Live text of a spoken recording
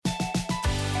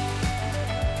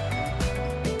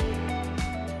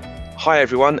Hi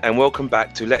everyone, and welcome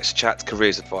back to Let's Chat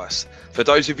Careers Advice. For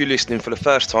those of you listening for the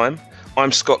first time,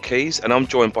 I'm Scott Keys and I'm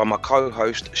joined by my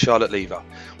co-host Charlotte Lever.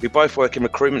 We both work in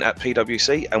recruitment at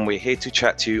PwC and we're here to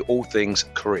chat to you all things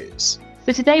careers.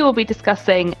 So today we'll be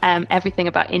discussing everything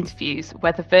about interviews,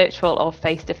 whether virtual or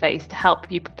face-to-face, to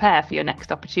help you prepare for your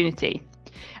next opportunity.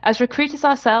 As recruiters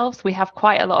ourselves, we have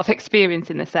quite a lot of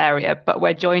experience in this area, but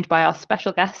we're joined by our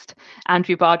special guest,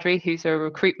 Andrew Bardry, who's a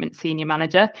recruitment senior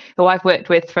manager, who I've worked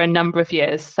with for a number of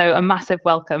years. So a massive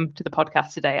welcome to the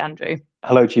podcast today, Andrew.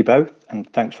 Hello to you both,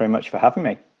 and thanks very much for having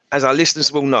me. As our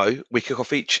listeners will know, we kick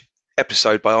off each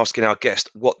episode by asking our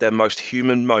guest what their most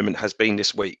human moment has been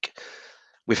this week.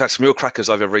 We've had some real crackers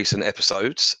over recent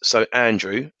episodes. So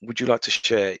Andrew, would you like to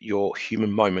share your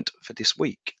human moment for this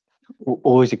week?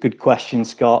 Always a good question,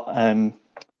 Scott.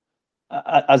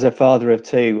 As a father of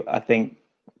two, I think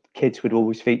kids would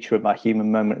always feature at my human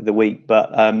moment of the week,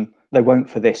 but they won't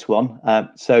for this one.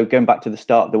 So going back to the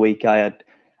start of the week, I had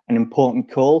an important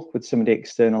call with somebody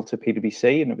external to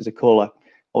PwC, and it was a call I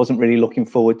wasn't really looking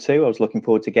forward to. I was looking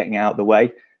forward to getting out of the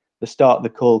way. The start of the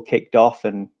call kicked off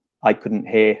and I couldn't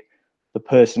hear the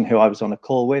person who I was on a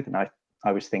call with, and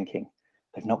I was thinking,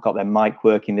 they've not got their mic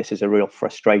working. This is a real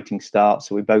frustrating start.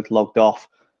 So we both logged off.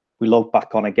 We logged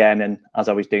back on again. And as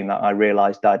I was doing that, I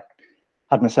realized I'd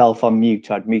had myself on mute.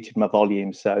 I'd muted my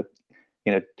volume. So,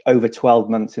 over 12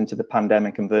 months into the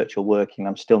pandemic and virtual working,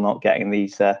 I'm still not getting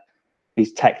these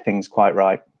tech things quite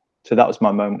right. So that was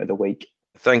my moment of the week.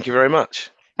 Thank you very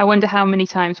much. I wonder how many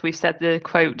times we've said the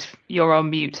quote, "You're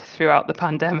on mute," throughout the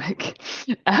pandemic.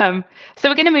 So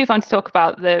we're going to move on to talk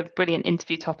about the brilliant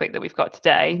interview topic that we've got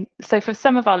today. So for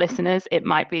some of our listeners, it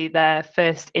might be their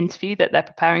first interview that they're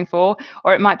preparing for,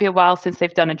 or it might be a while since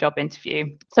they've done a job interview.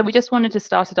 So we just wanted to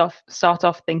start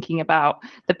off thinking about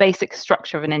the basic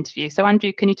structure of an interview. So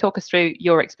Andrew, can you talk us through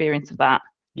your experience of that?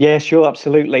 Yeah, sure,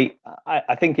 absolutely.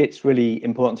 I think it's really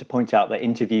important to point out that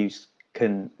interviews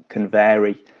can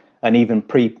vary. And even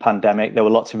pre-pandemic, there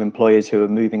were lots of employers who were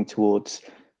moving towards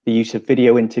the use of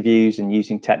video interviews and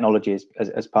using technology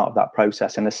as part of that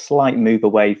process, and a slight move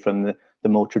away from the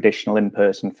more traditional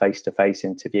in-person face-to-face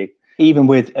interview. Even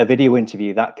with a video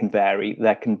interview, that can vary.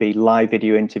 There can be live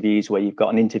video interviews where you've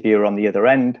got an interviewer on the other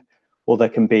end, or there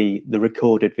can be the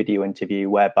recorded video interview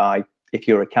whereby if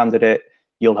you're a candidate,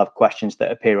 you'll have questions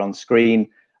that appear on screen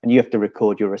and you have to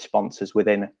record your responses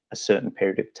within a certain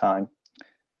period of time.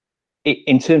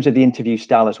 In terms of the interview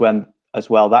style as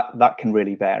well, that can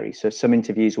really vary. So some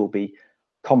interviews will be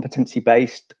competency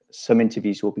based, some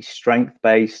interviews will be strength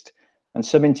based, and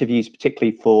some interviews,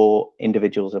 particularly for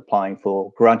individuals applying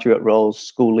for graduate roles,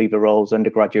 school leaver roles,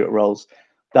 undergraduate roles,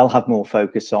 they'll have more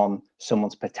focus on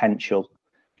someone's potential.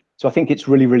 So I think it's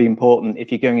really, really important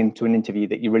if you're going into an interview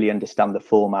that you really understand the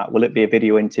format. Will it be a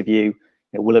video interview?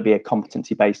 Will it be a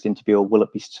competency based interview, or will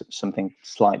it be something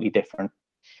slightly different?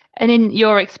 And in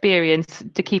your experience,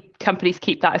 do companies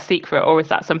keep that a secret, or is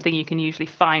that something you can usually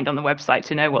find on the website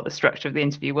to know what the structure of the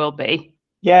interview will be?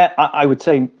 Yeah, I would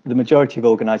say the majority of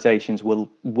organisations will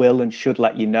and should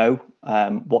let you know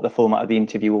what the format of the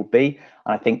interview will be.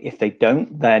 And I think if they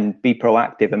don't, then be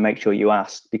proactive and make sure you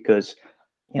ask, because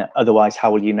otherwise,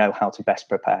 how will you know how to best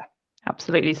prepare?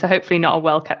 Absolutely. So hopefully not a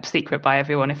well-kept secret by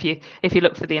everyone. If you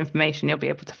look for the information, you'll be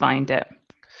able to find it.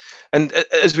 And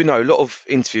as we know, a lot of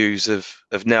interviews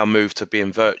have now moved to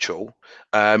being virtual.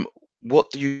 What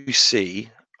do you see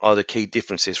are the key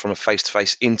differences from a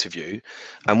face-to-face interview,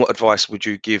 and what advice would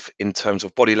you give in terms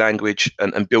of body language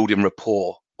and building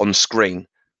rapport on screen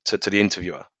to the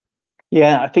interviewer?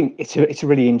 Yeah, I think it's a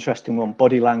really interesting one.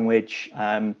 Body language,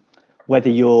 whether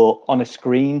you're on a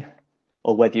screen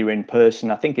or whether you're in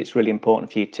person, I think it's really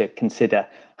important for you to consider,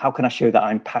 how can I show that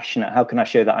I'm passionate? How can I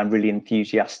show that I'm really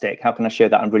enthusiastic? How can I show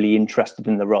that I'm really interested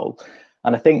in the role?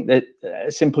 And I think that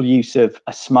a simple use of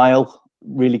a smile,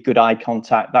 really good eye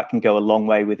contact, that can go a long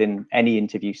way within any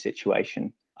interview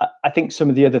situation. I think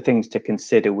some of the other things to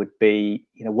consider would be,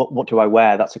 what do I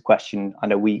wear? That's a question I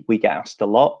know we get asked a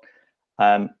lot.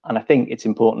 And I think it's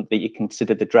important that you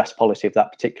consider the dress policy of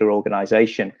that particular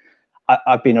organisation.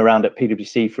 I've been around at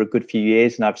PwC for a good few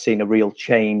years, and I've seen a real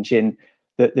change in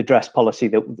the dress policy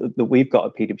that we've got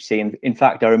at PwC. And in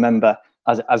fact, I remember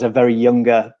as a very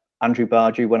younger Andrew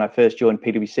Bardry, when I first joined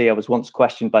PwC, I was once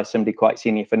questioned by somebody quite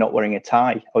senior for not wearing a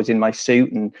tie. I was in my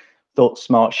suit and thought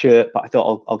smart shirt, but I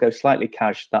thought I'll go slightly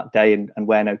cash that day and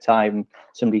wear no tie. And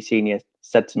somebody senior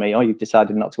said to me, "Oh, you've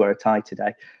decided not to wear a tie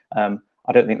today."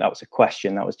 I don't think that was a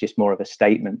question. That was just more of a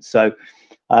statement. So,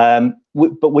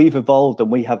 but we've evolved,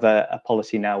 and we have a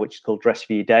policy now which is called Dress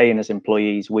for Your Day. And as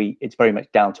employees, it's very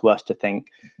much down to us to think,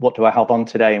 what do I have on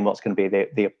today, and what's going to be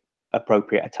the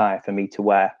appropriate attire for me to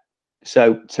wear.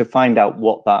 So to find out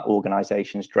what that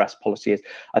organization's dress policy is,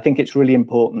 I think it's really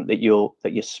important that you're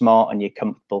smart and you're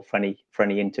comfortable for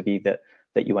any interview that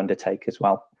you undertake as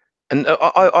well. And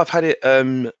I've had it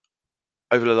over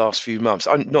the last few months.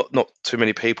 I'm not too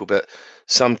many people, but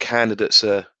some candidates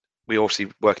are. We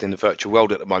obviously working in the virtual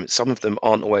world at the moment. Some of them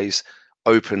aren't always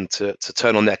open to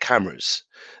turn on their cameras.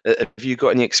 Have you got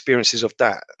any experiences of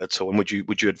that at all? And would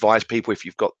you advise people, if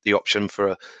you've got the option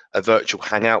for a virtual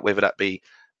hangout, whether that be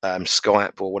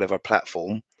Skype or whatever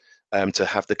platform, to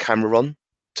have the camera on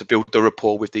to build the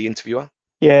rapport with the interviewer?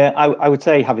 Yeah, I would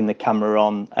say having the camera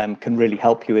on can really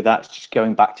help you with that. It's just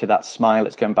going back to that smile.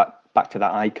 It's going back to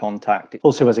that eye contact.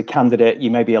 Also, as a candidate,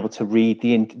 you may be able to read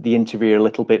the interviewer a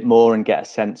little bit more and get a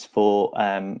sense for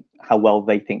how well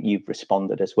they think you've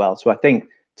responded as well. So I think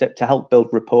to help build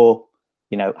rapport,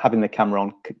 having the camera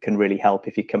on can really help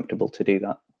if you're comfortable to do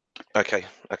that.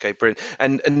 Okay, brilliant.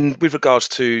 And with regards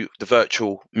to the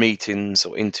virtual meetings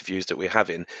or interviews that we're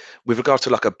having, with regards to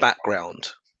like a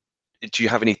background, do you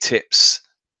have any tips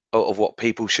of what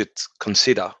people should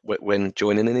consider when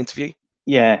joining an interview?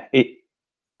 Yeah,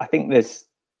 I think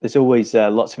there's always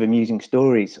lots of amusing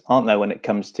stories, aren't there, when it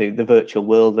comes to the virtual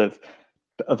world of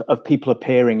people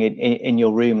appearing in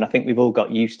your room. And I think we've all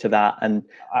got used to that, and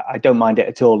I don't mind it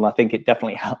at all. And I think it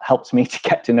definitely helps me to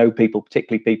get to know people,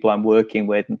 particularly people I'm working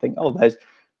with, and think, oh, there's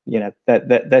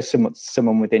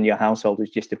someone within your household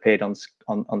who's just appeared on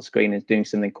screen and is doing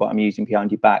something quite amusing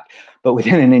behind your back. But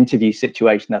within an interview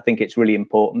situation, I think it's really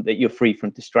important that you're free from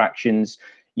distractions.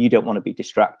 You don't want to be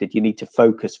distracted. You need to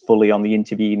focus fully on the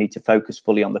interview. You need to focus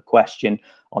fully on the question,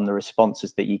 on the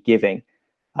responses that you're giving.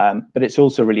 But it's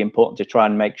also really important to try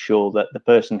and make sure that the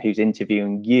person who's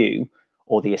interviewing you,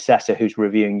 or the assessor who's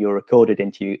reviewing your recorded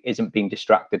interview, isn't being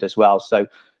distracted as well. So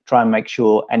try and make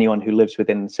sure anyone who lives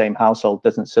within the same household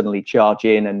doesn't suddenly charge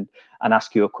in and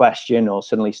ask you a question, or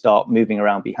suddenly start moving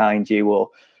around behind you, or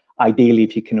ideally,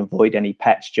 if you can avoid any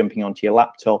pets jumping onto your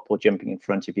laptop or jumping in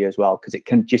front of you as well, because it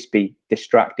can just be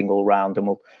distracting all round and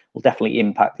will definitely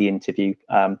impact the interview,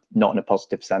 not in a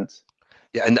positive sense.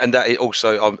 Yeah, and that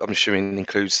also, I'm assuming,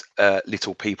 includes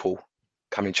little people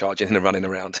coming charging and running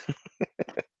around.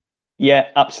 Yeah,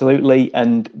 absolutely.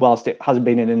 And whilst it hasn't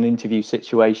been in an interview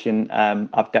situation,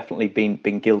 I've definitely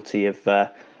been guilty of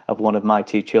one of my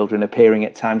two children appearing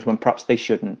at times when perhaps they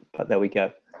shouldn't. But there we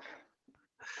go.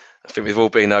 I think we've all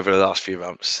been over the last few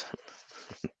months.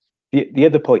 The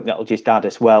other point that I'll just add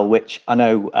as well, which I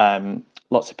know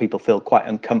lots of people feel quite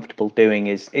uncomfortable doing,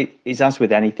 is as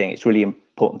with anything, it's really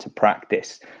important to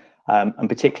practice, and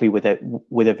particularly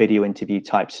with a video interview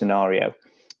type scenario.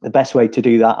 The best way to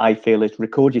do that, I feel, is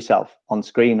record yourself on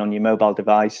screen on your mobile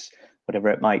device, whatever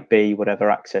it might be, whatever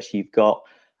access you've got.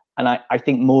 And I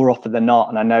think more often than not,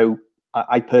 and I know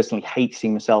I personally hate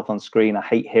seeing myself on screen. I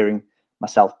hate hearing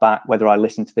myself back. Whether I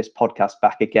listen to this podcast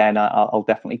back again, I'll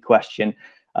definitely question.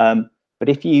 But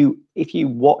if you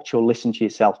watch or listen to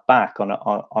yourself back on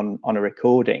a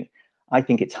recording, I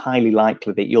think it's highly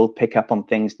likely that you'll pick up on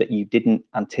things that you didn't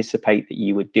anticipate that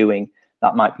you were doing.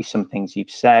 That might be some things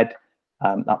you've said.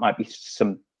 That might be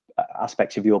some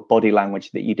aspects of your body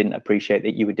language that you didn't appreciate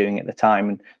that you were doing at the time.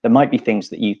 And there might be things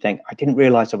that you think, I didn't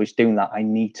realize I was doing that. I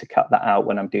need to cut that out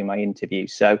when I'm doing my interview.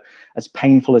 So as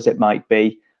painful as it might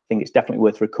be, I think it's definitely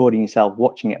worth recording yourself,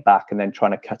 watching it back, and then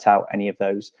trying to cut out any of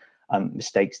those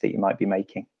mistakes that you might be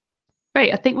making.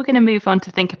 Great. I think we're going to move on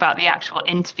to think about the actual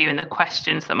interview and the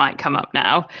questions that might come up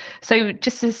now. So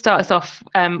just to start us off,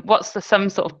 what's some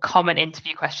sort of common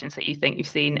interview questions that you think you've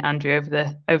seen, Andrew,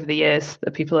 over the years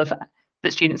that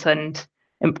students and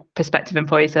prospective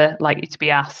employees are likely to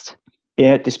be asked?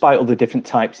 Yeah, despite all the different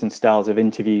types and styles of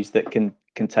interviews that can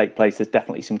take place, there's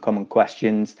definitely some common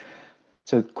questions.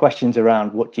 So questions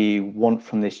around, what do you want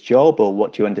from this job, or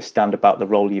what do you understand about the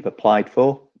role you've applied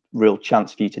for? Real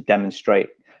chance for you to demonstrate.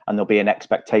 And there'll be an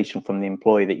expectation from the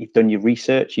employer that you've done your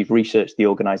research, you've researched the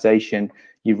organization,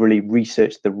 you've really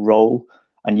researched the role,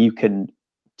 and you can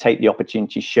take the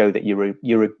opportunity to show that you're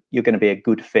going to be a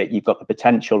good fit. You've got the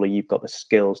potential, or you've got the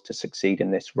skills to succeed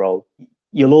in this role.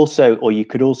 You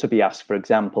could also be asked for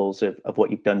examples of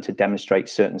what you've done to demonstrate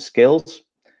certain skills,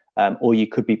 or you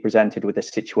could be presented with a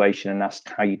situation and asked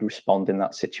how you'd respond in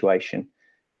that situation.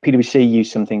 PwC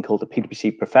use something called a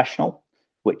PwC Professional,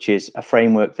 which is a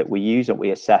framework that we use and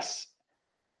we assess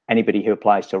anybody who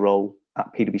applies to a role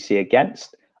at PwC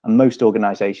against. And most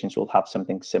organizations will have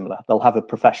something similar. They'll have a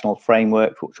professional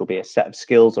framework, which will be a set of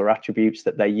skills or attributes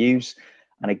that they use.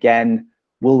 And again,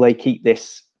 will they keep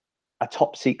this a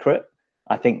top secret?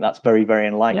 I think that's very, very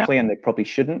unlikely, and they probably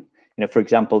shouldn't. For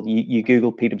example, you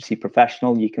Google PwC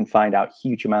Professional, you can find out a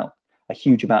huge amount a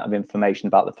huge amount of information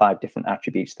about the 5 different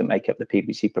attributes that make up the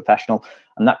PwC professional,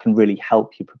 and that can really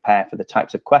help you prepare for the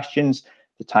types of questions,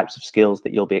 the types of skills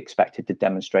that you'll be expected to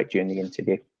demonstrate during the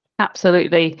interview.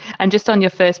 Absolutely. And just on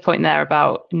your first point there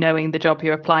about knowing the job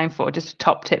you're applying for, just a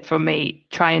top tip from me,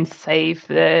 try and save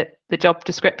the job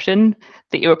description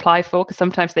that you apply for, because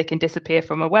sometimes they can disappear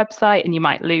from a website and you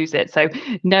might lose it. So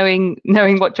knowing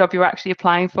what job you're actually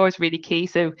applying for is really key.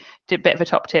 So a bit of a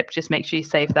top tip, just make sure you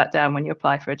save that down when you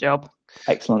apply for a job.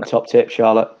 Excellent top tip,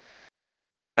 Charlotte.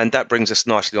 And that brings us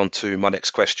nicely on to my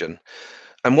next question.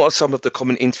 And what are some of the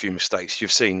common interview mistakes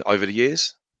you've seen over the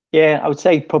years? Yeah, I would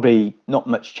say probably not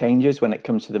much changes when it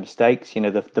comes to the mistakes. You know,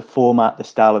 the format, the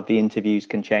style of the interviews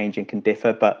can change and can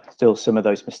differ, but still some of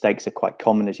those mistakes are quite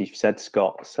common, as you've said,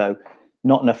 Scott. So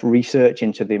not enough research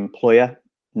into the employer,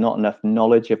 not enough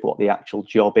knowledge of what the actual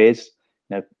job is.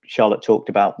 You know, Charlotte talked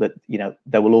about that, you know,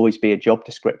 there will always be a job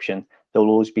description. There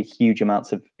will always be huge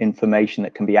amounts of information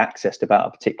that can be accessed about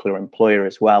a particular employer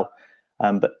as well.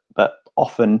 But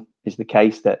often is the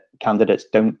case that candidates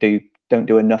don't do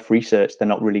enough research. They're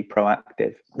not really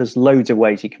proactive. There's loads of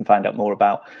ways you can find out more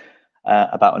about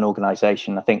an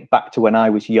organization. I think back to when I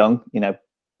was young, you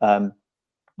know,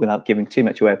 without giving too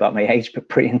much away about my age, but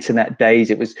pre-internet days,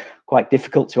 it was quite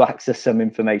difficult to access some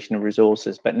information and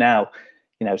resources. But now,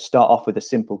 you know, start off with a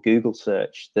simple Google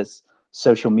search. There's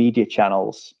social media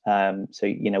channels. So,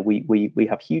 you know, we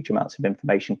have huge amounts of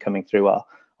information coming through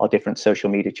our different social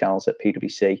media channels at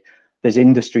PwC. There's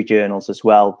industry journals as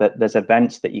well. That there's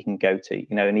events that you can go to,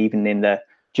 you know, and even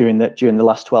during the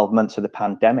last 12 months of the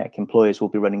pandemic, employers will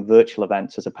be running virtual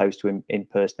events as opposed to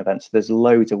in-person events. So there's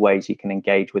loads of ways you can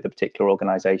engage with a particular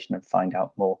organization and find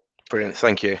out more. Brilliant,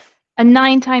 thank you. And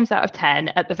 9 times out of 10,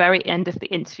 at the very end of the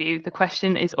interview, the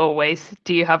question is always,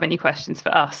 do you have any questions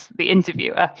for us, the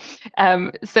interviewer?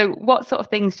 So what sort of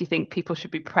things do you think people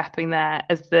should be prepping there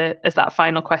as that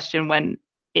final question when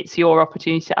it's your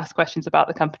opportunity to ask questions about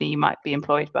the company you might be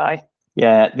employed by?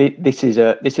 Yeah, this is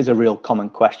a real common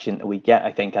question that we get,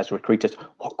 I think, as recruiters.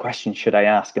 What questions should I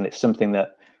ask? And it's something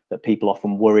that people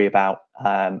often worry about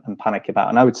and panic about.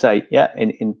 And I would say, yeah,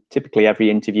 in typically every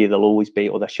interview,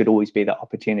 there should always be that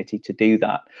opportunity to do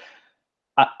that.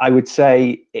 I would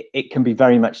say it can be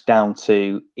very much down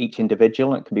to each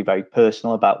individual, and it can be very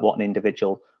personal about what an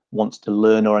individual wants to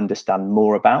learn or understand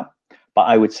more about. But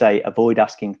I would say avoid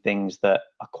asking things that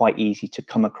are quite easy to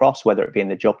come across, whether it be in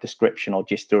the job description or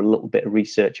just through a little bit of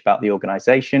research about the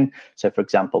organization. So, for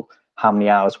example, how many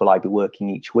hours will I be working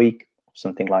each week?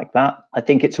 Something like that. I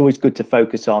think it's always good to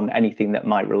focus on anything that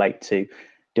might relate to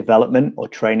development or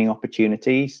training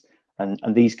opportunities.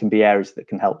 And these can be areas that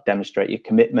can help demonstrate your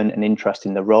commitment and interest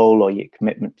in the role or your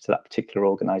commitment to that particular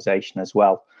organization as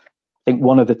well. I think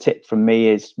one of the tips from me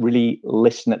is really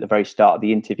listen at the very start of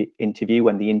the interview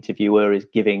when the interviewer is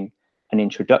giving an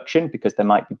introduction, because there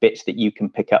might be bits that you can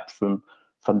pick up from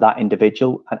that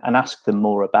individual and ask them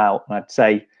more about. And I'd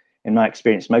say, in my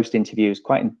experience, most interviewers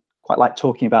quite like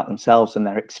talking about themselves and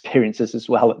their experiences as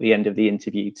well at the end of the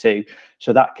interview too.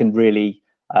 So that can really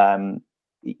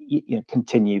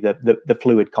continue the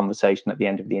fluid conversation at the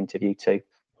end of the interview too.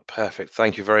 Perfect.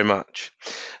 Thank you very much.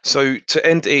 So to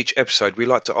end each episode, we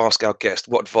like to ask our guest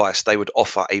what advice they would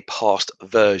offer a past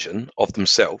version of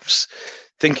themselves.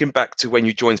 Thinking back to when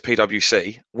you joined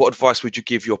PwC, what advice would you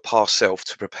give your past self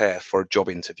to prepare for a job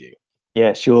interview?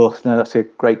 Yeah, sure. No, that's a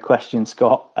great question,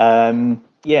 Scott.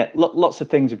 Yeah, lots of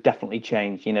things have definitely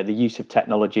changed. You know, the use of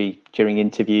technology during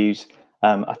interviews.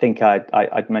 I think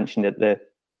I'd mentioned at the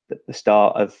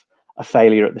start of a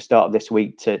failure at the start of this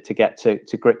week to get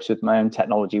to grips with my own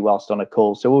technology whilst on a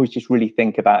call. So always just really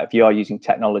think about, if you are using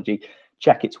technology,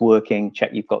 check it's working,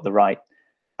 check you've got the right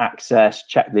access,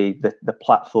 check the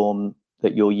platform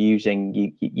that you're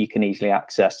using you can easily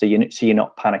access, so you're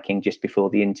not panicking just before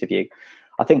the interview.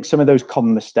 I think some of those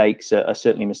common mistakes are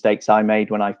certainly mistakes I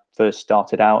made when I first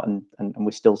started out, and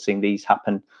we're still seeing these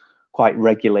happen quite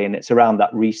regularly. And it's around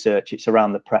that research, it's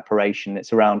around the preparation,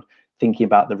 it's around thinking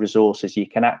about the resources you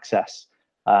can access,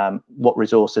 what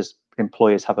resources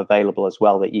employers have available as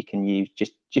well that you can use,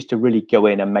 just to really go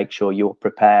in and make sure you're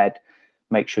prepared,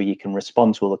 make sure you can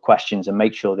respond to all the questions, and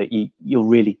make sure that you're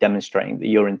really demonstrating that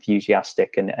you're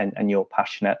enthusiastic and you're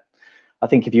passionate. I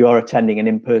think if you are attending an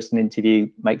in-person interview,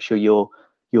 make sure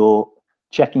you're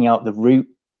checking out the route,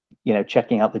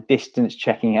 checking out the distance,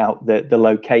 checking out the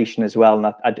location as well.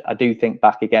 And I do think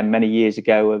back again many years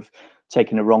ago of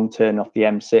taking a wrong turn off the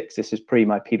M6. This is pre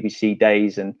my PwC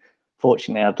days, and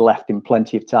fortunately I'd left in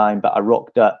plenty of time, but I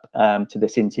rocked up to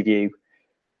this interview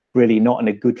really not in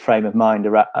a good frame of mind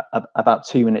about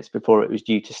 2 minutes before it was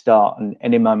due to start.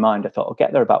 And in my mind, I thought I'll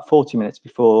get there about 40 minutes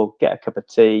before, get a cup of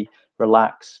tea,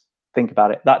 relax, think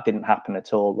about it, that didn't happen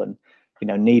at all. And, you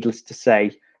know, needless to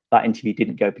say, that interview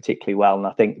didn't go particularly well. And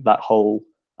I think that whole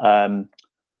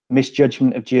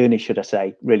misjudgment of journey, should I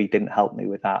say, really didn't help me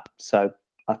with that. So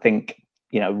I think,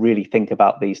 you know, really think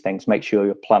about these things, make sure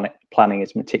you're planning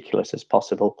as meticulous as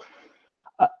possible.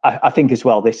 I think as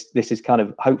well, this is kind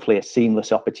of hopefully a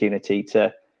seamless opportunity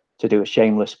to do a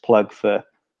shameless plug for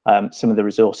some of the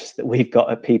resources that we've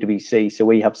got at PwC. So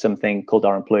we have something called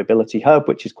our Employability Hub,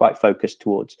 which is quite focused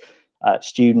towards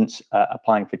students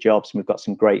applying for jobs. And we've got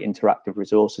some great interactive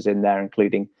resources in there,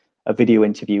 including a video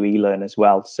interview e-learn as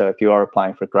well. So if you are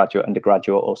applying for a graduate,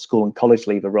 undergraduate, or school and college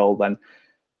leaver role, then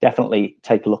definitely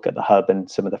take a look at the hub and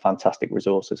some of the fantastic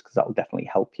resources, because that will definitely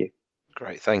help you.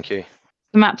 Great, thank you.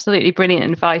 Some absolutely brilliant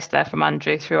advice there from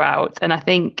Andrew throughout. And I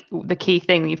think the key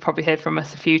thing you've probably heard from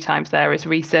us a few times there is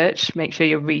research. Make sure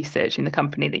you're researching the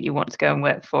company that you want to go and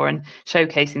work for and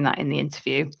showcasing that in the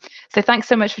interview. So thanks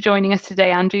so much for joining us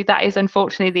today, Andrew. That is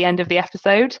unfortunately the end of the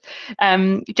episode.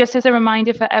 Just as a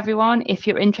reminder for everyone, if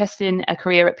you're interested in a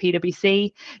career at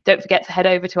PwC, don't forget to head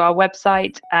over to our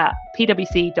website at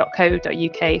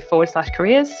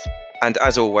pwc.co.uk/careers. And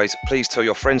as always, please tell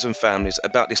your friends and families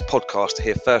about this podcast to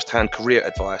hear first-hand career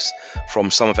advice from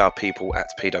some of our people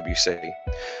at PwC.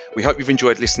 We hope you've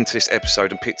enjoyed listening to this episode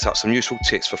and picked up some useful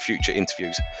tips for future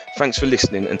interviews. Thanks for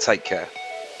listening and take care.